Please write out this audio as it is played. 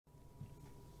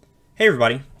Hey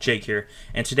everybody, Jake here,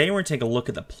 and today we're going to take a look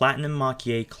at the Platinum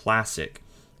Maki Classic.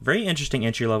 Very interesting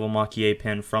entry-level Maki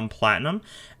pen from Platinum,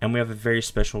 and we have a very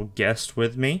special guest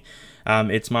with me.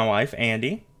 It's my wife,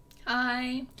 Andy.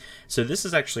 Hi. So this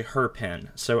is actually her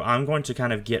pen, so I'm going to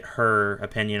kind of get her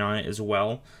opinion on it as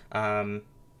well.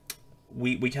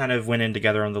 We kind of went in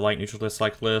together on the like, neutral,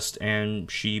 dislike list,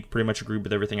 and she pretty much agreed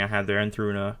with everything I had there and threw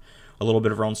in a little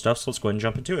bit of her own stuff, so let's go ahead and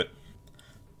jump into it.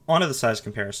 On to the size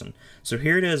comparison. So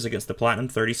here it is against the Platinum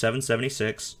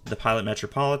 3776, the Pilot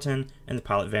Metropolitan, and the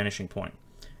Pilot Vanishing Point.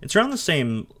 It's around the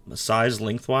same size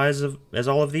lengthwise as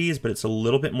all of these, but it's a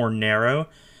little bit more narrow,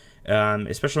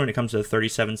 especially when it comes to the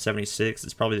 3776.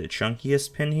 It's probably the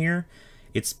chunkiest pen here.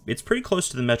 It's pretty close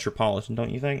to the Metropolitan,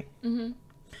 don't you think?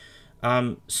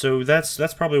 Mm-hmm. So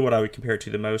that's probably what I would compare it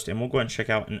to the most, and we'll go ahead and check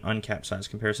out an uncapped size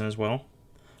comparison as well.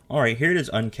 Alright, here it is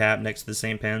uncapped next to the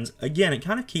same pens. Again, it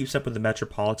kind of keeps up with the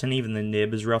Metropolitan, even the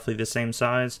nib is roughly the same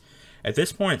size. At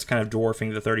this point, it's kind of dwarfing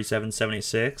the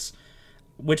 3776,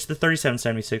 which the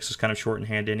 3776 is kind of short in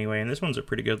hand anyway, and this one's a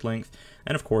pretty good length.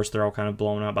 And of course, they're all kind of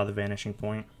blown out by the Vanishing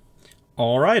Point.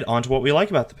 Alright, on to what we like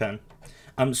about the pen.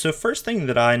 So first thing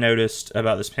that I noticed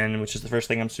about this pen, which is the first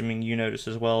thing I'm assuming you noticed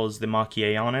as well, is the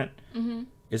Maki on it. Mm-hmm.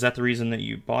 Is that the reason that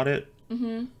you bought it?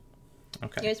 Mm-hmm.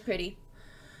 Okay. It was pretty.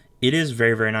 It is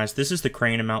very, very nice. This is the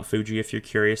Crane and Mount Fuji, if you're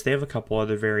curious. They have a couple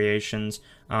other variations.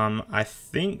 I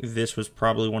think this was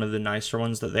probably one of the nicer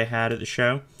ones that they had at the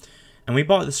show. And we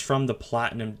bought this from the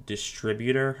Platinum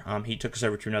distributor. He took us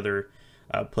over to another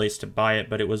place to buy it,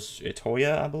 but it was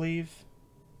Itoya, I believe.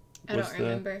 I don't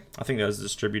remember. I think that was the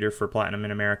distributor for Platinum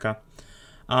in America.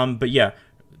 But yeah,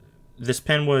 this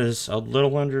pen was a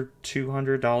little under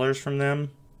 $200 from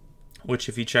them, which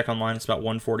if you check online, it's about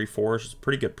 $144, which is a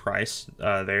pretty good price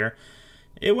there.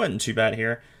 It wasn't too bad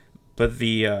here, but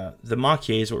the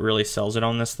Maki is what really sells it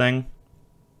on this thing.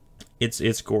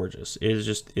 It's gorgeous.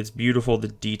 It's beautiful. The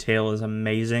detail is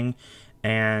amazing,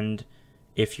 and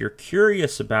if you're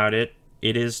curious about it,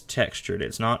 it is textured.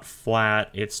 It's not flat.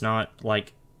 It's not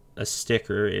like a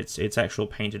sticker. It's actual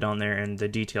painted on there, and the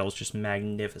detail is just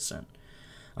magnificent.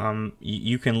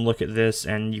 You can look at this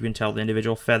and you can tell the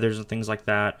individual feathers and things like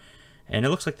that. And it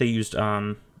looks like they used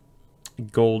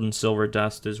gold and silver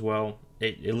dust as well.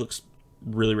 It looks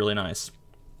really, really nice.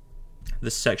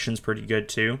 This section's pretty good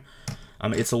too.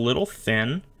 It's a little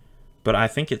thin, but I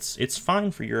think it's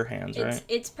fine for your hands, right?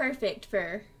 It's perfect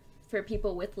for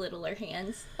people with littler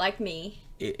hands, like me.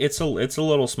 It's a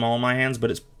little small in my hands,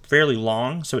 but it's fairly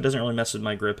long, so it doesn't really mess with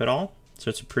my grip at all. So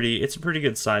it's a pretty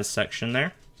good size section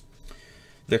there.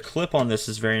 The clip on this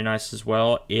is very nice as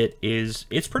well.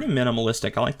 It's pretty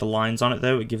minimalistic. I like the lines on it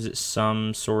though. It gives it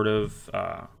some sort of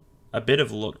a bit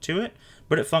of look to it,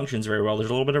 but it functions very well. There's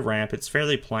a little bit of ramp. It's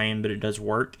fairly plain, but it does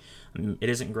work. It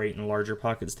isn't great in larger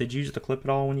pockets. Did you use the clip at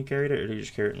all when you carried it, or did you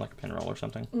just carry it in like a pin roll or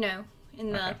something? No,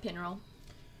 in the pin roll.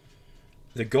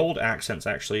 The gold accents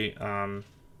actually,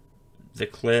 the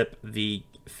clip, the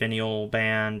finial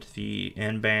band, the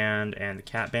end band, and the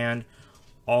cap band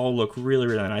all look really,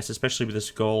 really nice, especially with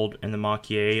this gold and the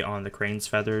Maki on the crane's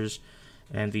feathers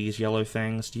and these yellow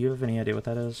things. Do you have any idea what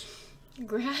that is?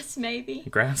 Grass, maybe?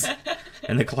 Grass?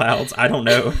 And the clouds? I don't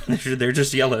know. They're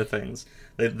just yellow things.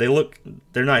 They're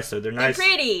nice though. They're nice. They're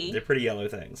pretty. They're pretty yellow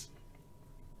things.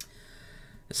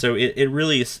 So it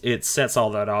really sets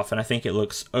all that off, and I think it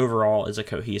looks overall as a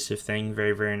cohesive thing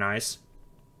very, very nice.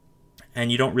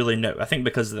 And you don't really know, I think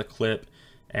because of the clip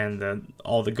and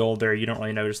all the gold there, you don't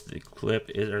really notice the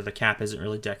clip or the cap isn't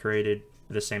really decorated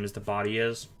the same as the body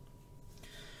is.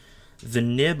 The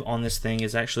nib on this thing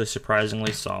is actually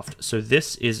surprisingly soft. So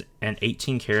this is an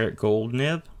 18 karat gold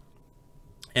nib,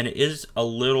 and it is a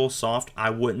little soft.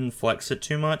 I wouldn't flex it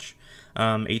too much.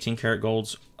 18 karat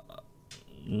golds,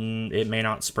 it may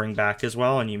not spring back as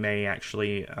well, and you may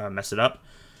actually mess it up.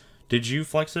 Did you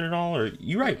flex it at all, or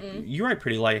you write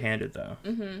pretty light-handed though?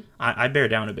 Mm-hmm. I bear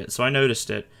down a bit, so I noticed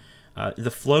it.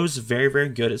 The flow's very, very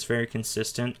good. It's very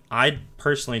consistent. I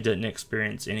personally didn't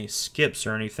experience any skips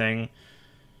or anything,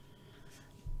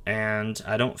 and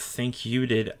I don't think you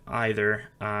did either.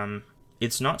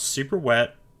 It's not super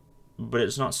wet, but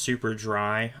it's not super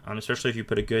dry. Especially if you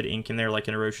put a good ink in there, like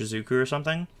in a Roshizuku or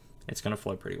something, it's gonna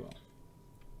flow pretty well.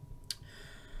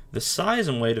 The size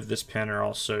and weight of this pen are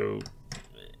also.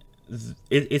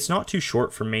 It's not too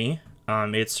short for me.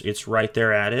 It's right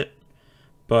there at it,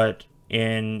 but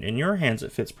in your hands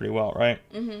it fits pretty well, right?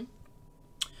 Mm-hmm.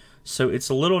 So it's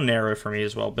a little narrow for me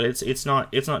as well, but it's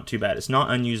not too bad. It's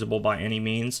not unusable by any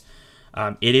means.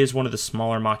 It is one of the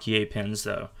smaller Maki pens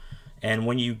though, and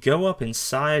when you go up in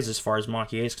size as far as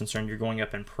Maki is concerned, you're going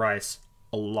up in price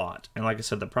a lot. And like I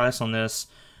said, the price on this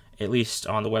at least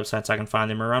on the websites I can find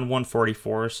them, are around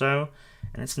 144 or so,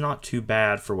 and it's not too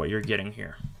bad for what you're getting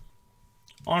here.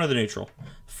 On to the neutral.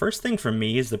 First thing for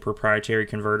me is the proprietary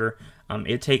converter.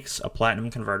 It takes a platinum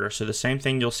converter, so the same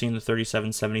thing you'll see in the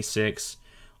 3776,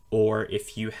 or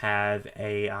if you have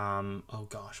a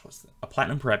a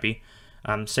platinum preppy,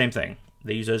 same thing.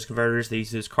 They use those converters. They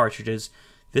use those cartridges.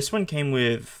 This one came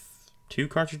with 2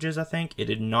 cartridges, I think. It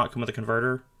did not come with a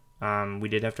converter. We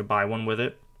did have to buy one with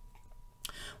it.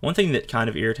 One thing that kind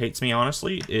of irritates me,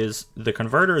 honestly, is the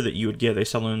converter that you would get. They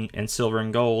sell them in silver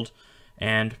and gold,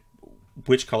 and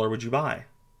which color would you buy?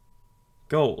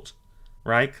 Gold,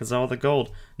 right? Because all the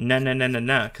gold. No.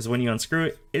 Because when you unscrew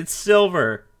it, it's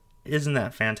silver. Isn't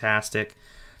that fantastic?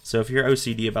 So if you're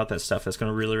OCD about that stuff, that's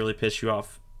going to really, really piss you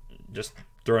off. Just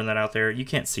throwing that out there. You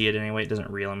can't see it anyway. It doesn't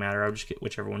really matter. I'll just get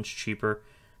whichever one's cheaper.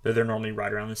 They're normally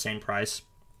right around the same price.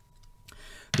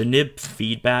 The nib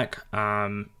feedback,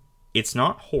 it's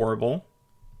not horrible.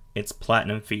 It's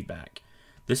platinum feedback.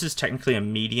 This is technically a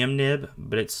medium nib,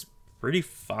 but it's pretty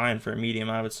fine for a medium,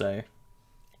 I would say.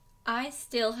 I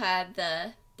still have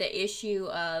the issue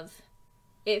of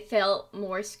it felt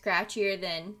more scratchier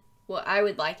than what I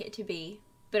would like it to be.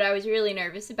 But I was really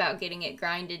nervous about getting it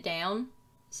grinded down,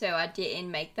 so I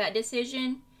didn't make that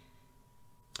decision.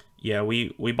 Yeah,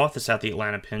 we bought this at the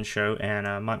Atlanta Pin Show,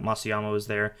 and Mike Masayama was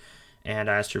there, and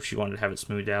I asked her if she wanted to have it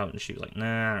smoothed out, and she was like,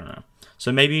 nah, I don't know.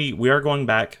 So maybe we are going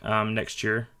back next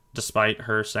year, despite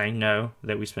her saying no,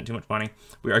 that we spent too much money.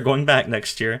 We are going back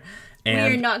next year.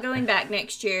 And we are not going back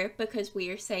next year because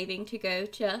we are saving to go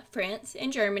to France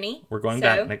and Germany. We're going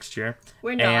back next year.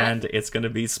 We're not. And it's going to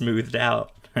be smoothed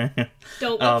out.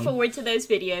 Don't look forward to those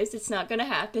videos. It's not going to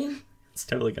happen. It's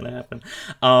totally going to happen.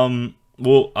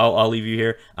 Well, I'll leave you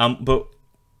here.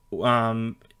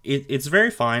 It's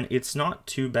very fine. It's not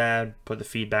too bad, but the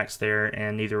feedback's there,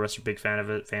 and neither of us are big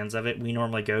fans of it. We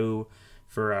normally go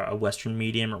for a Western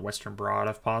medium or Western broad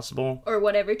if possible. Or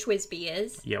whatever Twisby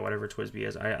is. Yeah, whatever Twisby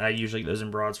is. I usually get those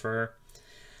in broads for her.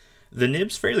 The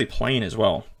nib's fairly plain as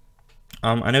well.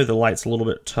 I know the light's a little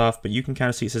bit tough, but you can kind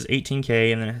of see it says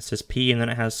 18K, and then it says P, and then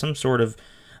it has some sort of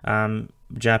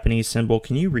Japanese symbol.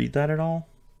 Can you read that at all?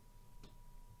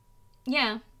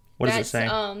 Yeah. What does it say?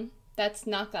 That's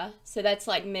Naka, so that's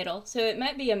like middle. So it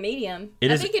might be a medium.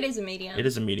 I think it is a medium. It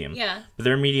is a medium. Yeah. But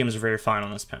their mediums are very fine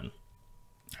on this pen.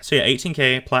 So yeah,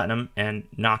 18K, platinum, and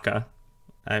Naka.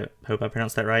 I hope I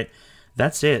pronounced that right.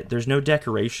 That's it. There's no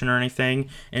decoration or anything.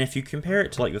 And if you compare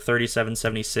it to like the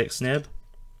 3776 nib,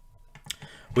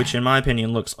 which in my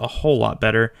opinion looks a whole lot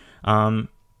better, the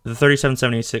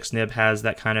 3776 nib has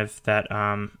that kind of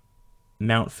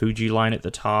Mount Fuji line at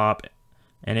the top,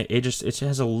 and it just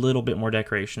has a little bit more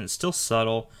decoration. It's still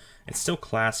subtle, it's still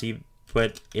classy,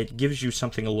 but it gives you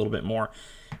something a little bit more.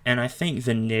 And I think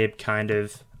the nib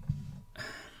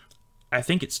I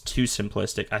think it's too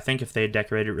simplistic. I think if they had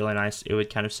decorated it really nice, it would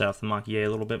kind of set off the Maki a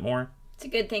little bit more. It's a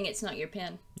good thing it's not your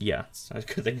pen. Yeah, it's a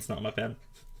good thing it's not my pen.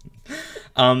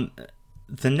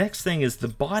 The next thing is the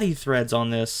body threads on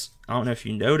this. I don't know if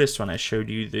you noticed when I showed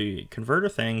you the converter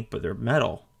thing, but they're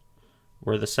metal.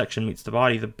 Where the section meets the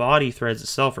body threads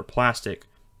itself are plastic.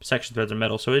 Section threads are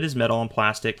metal, so it is metal and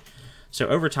plastic. So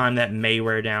over time that may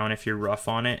wear down if you're rough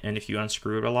on it and if you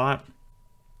unscrew it a lot.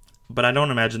 But I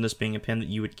don't imagine this being a pen that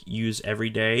you would use every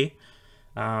day,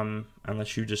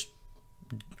 unless you just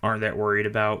aren't that worried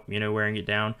about, wearing it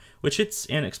down, which it's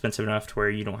inexpensive enough to where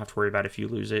you don't have to worry about if you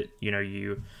lose it,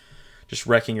 you just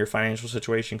wrecking your financial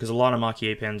situation, because a lot of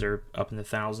Maki pens are up in the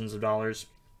thousands of dollars.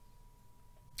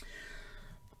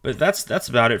 But that's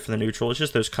about it for the neutral. It's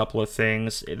just those couple of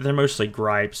things. They're mostly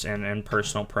gripes and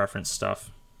personal preference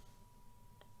stuff.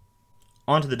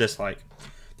 On to the dislike.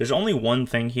 There's only one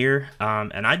thing here,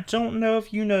 and I don't know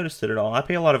if you noticed it at all. I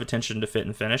pay a lot of attention to fit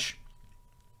and finish.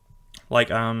 Like,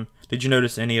 did you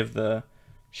notice any of the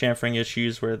chamfering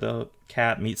issues where the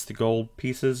cap meets the gold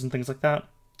pieces and things like that?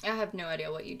 I have no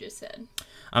idea what you just said.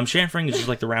 Chamfering is just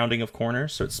like the rounding of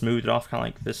corners, so it's smoothed off kind of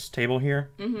like this table here.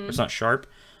 Mm-hmm. It's not sharp.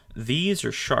 These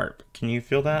are sharp. Can you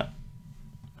feel that?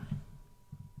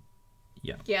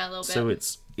 Yeah. Yeah, a little bit. So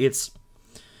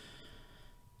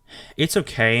it's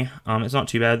okay. It's not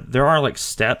too bad. There are like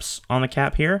steps on the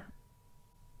cap here,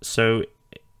 so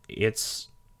it's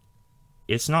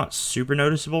not super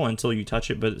noticeable until you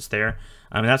touch it, but it's there.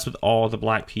 That's with all the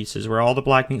black pieces. Where all the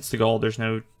black meets the gold, there's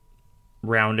no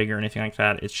rounding or anything like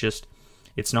that.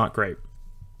 It's not great.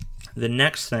 The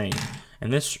next thing,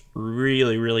 and this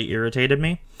really, really irritated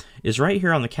me, is right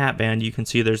here on the cap band, you can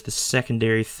see there's the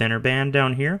secondary thinner band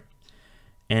down here.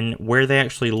 And where they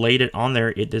actually laid it on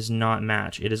there, it does not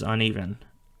match. It is uneven.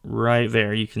 Right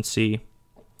there, you can see.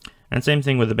 And same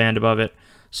thing with the band above it.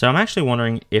 So I'm actually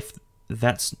wondering if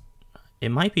it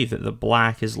might be that the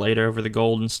black is laid over the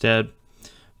gold instead.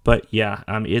 But yeah,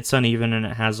 it's uneven and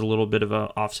it has a little bit of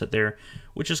a offset there,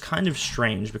 which is kind of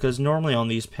strange because normally on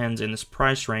these pens in this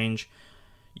price range,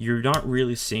 you're not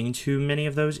really seeing too many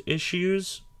of those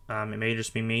issues. It may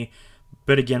just be me.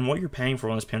 But again, what you're paying for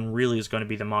on this pen really is going to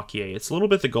be the Maki. It's a little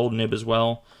bit the gold nib as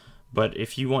well. But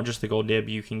if you want just the gold nib,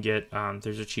 you can get,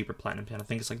 there's a cheaper platinum pen. I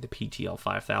think it's like the PTL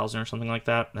 5000 or something like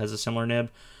that. It has a similar nib.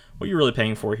 What you're really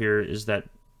paying for here is that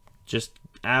just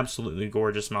absolutely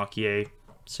gorgeous Maki.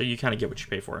 So you kind of get what you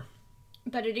pay for.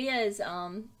 But it is,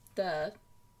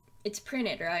 it's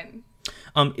printed, right?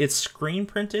 It's screen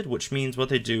printed, which means what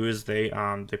they do is they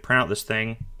print out this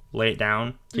thing, lay it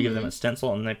down to give them a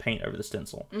stencil, and they paint over the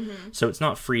stencil. So it's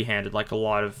not free-handed like a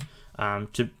lot of,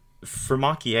 for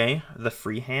Maki, the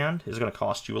freehand is going to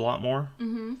cost you a lot more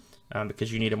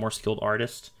because you need a more skilled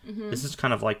artist. This is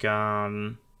kind of like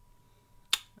coloring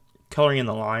in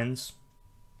the lines,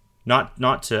 not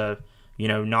to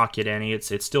knock it any.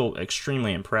 It's still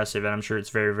extremely impressive, and I'm sure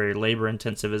it's very, very labor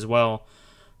intensive as well.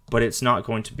 But it's not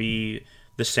going to be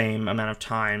the same amount of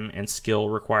time and skill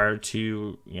required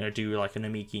to do like a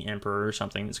Namiki Emperor or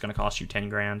something that's going to cost you 10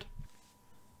 grand.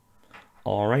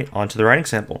 All right, on to the writing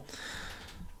sample.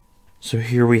 So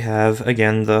here we have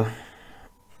again the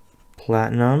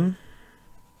Platinum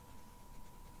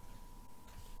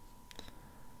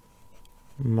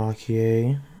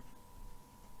Maki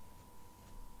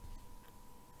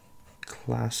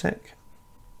Classic.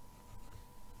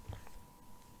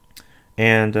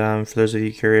 And for those of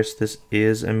you curious, this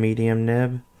is a medium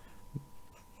nib,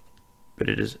 but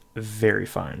it is very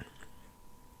fine.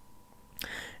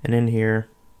 And in here,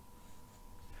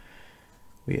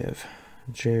 we have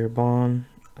Jarbon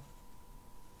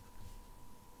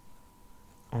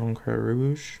Encre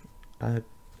Rouge. I'm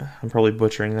probably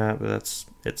butchering that, but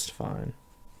it's fine.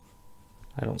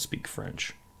 I don't speak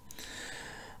French.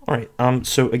 All right.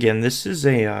 So again, this is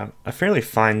a fairly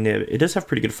fine nib. It does have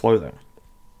pretty good flow though,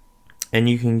 and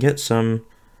you can get some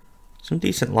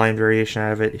decent line variation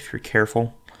out of it if you're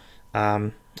careful.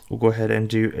 We'll go ahead and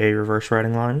do a reverse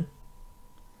writing line,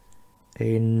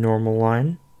 a normal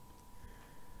line,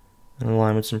 and a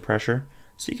line with some pressure.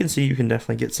 So you can see you can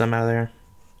definitely get some out of there.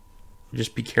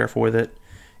 Just be careful with it.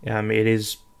 It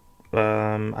is,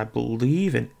 I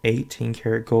believe, an 18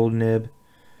 karat gold nib.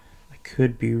 I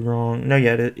could be wrong. No,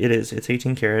 yeah, it is. It's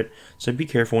 18 karat. So be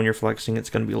careful when you're flexing. It's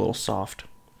going to be a little soft.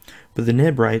 But the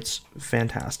nib writes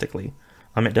fantastically.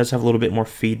 It does have a little bit more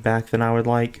feedback than I would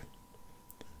like,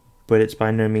 but it's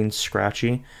by no means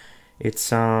scratchy. It's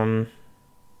kind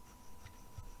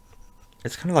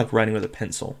of like writing with a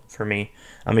pencil for me.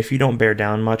 If you don't bear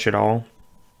down much at all,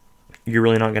 you're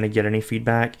really not going to get any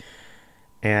feedback,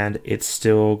 and it's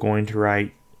still going to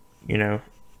write,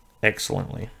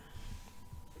 excellently.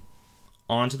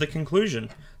 On to the conclusion.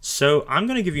 So I'm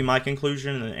going to give you my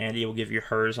conclusion, and then Andy will give you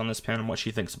hers on this pen and what she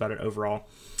thinks about it overall.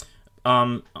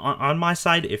 On my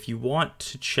side, if you want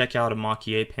to check out a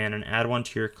Maki pen and add one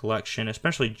to your collection,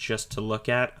 especially just to look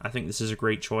at, I think this is a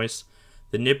great choice.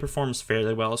 The nib performs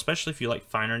fairly well, especially if you like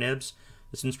finer nibs.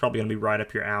 This one's probably going to be right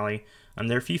up your alley.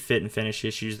 There are a few fit and finish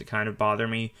issues that kind of bother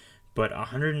me, but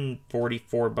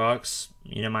 $144,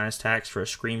 minus tax for a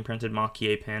screen printed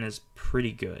Maki pen is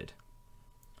pretty good.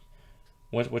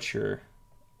 What's your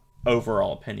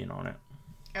overall opinion on it?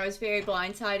 I was very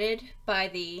blindsided by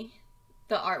the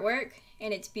artwork,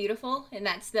 and it's beautiful, and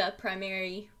that's the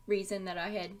primary reason that I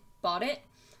had bought it.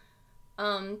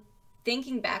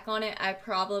 Thinking back on it, I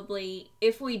probably,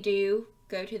 if we do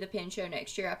go to the pen show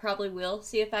next year, I probably will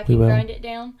see if I can grind it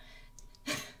down.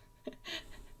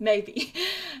 Maybe.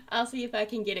 I'll see if I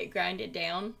can get it grinded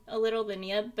down a little, the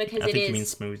nib, because I think you mean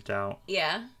smoothed out.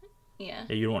 Yeah.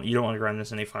 You don't want to grind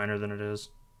this any finer than it is.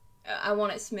 I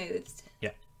want it smoothed.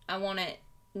 Yeah. I want it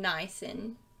nice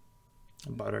and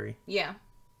buttery. Yeah.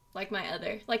 Like my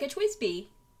other, like a Twisby.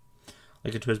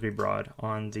 Like a Twisby Broad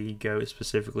on the Go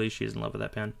specifically. She's in love with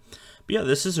that pen. But yeah,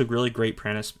 this is a really great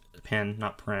pen,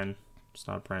 not pen. It's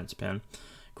not a pen, it's a pen.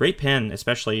 Great pen,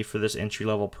 especially for this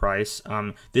entry-level price.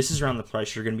 This is around the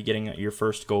price you're going to be getting your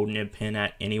first gold nib pen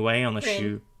at anyway,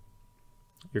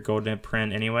 your gold nib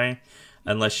print anyway,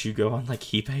 unless you go on like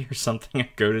eBay or something and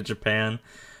go to Japan.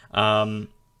 I'm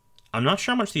not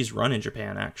sure how much these run in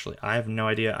Japan, actually. I have no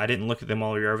idea. I didn't look at them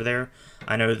while we were over there.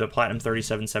 I know the Platinum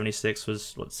 3776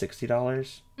 was,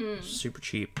 $60? Super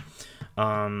cheap.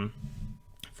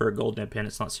 For a gold nib pen,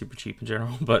 it's not super cheap in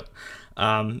general. But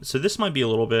so this might be a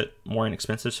little bit more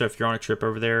inexpensive. So if you're on a trip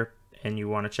over there and you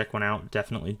want to check one out,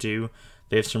 definitely do.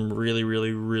 They have some really,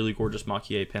 really, really gorgeous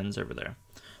Maki pens over there.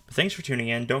 But thanks for tuning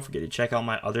in. Don't forget to check out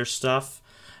my other stuff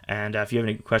And if you have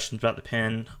any questions about the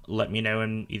pen, let me know,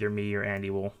 and either me or Andy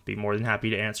will be more than happy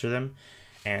to answer them.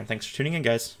 And thanks for tuning in,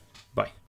 guys. Bye.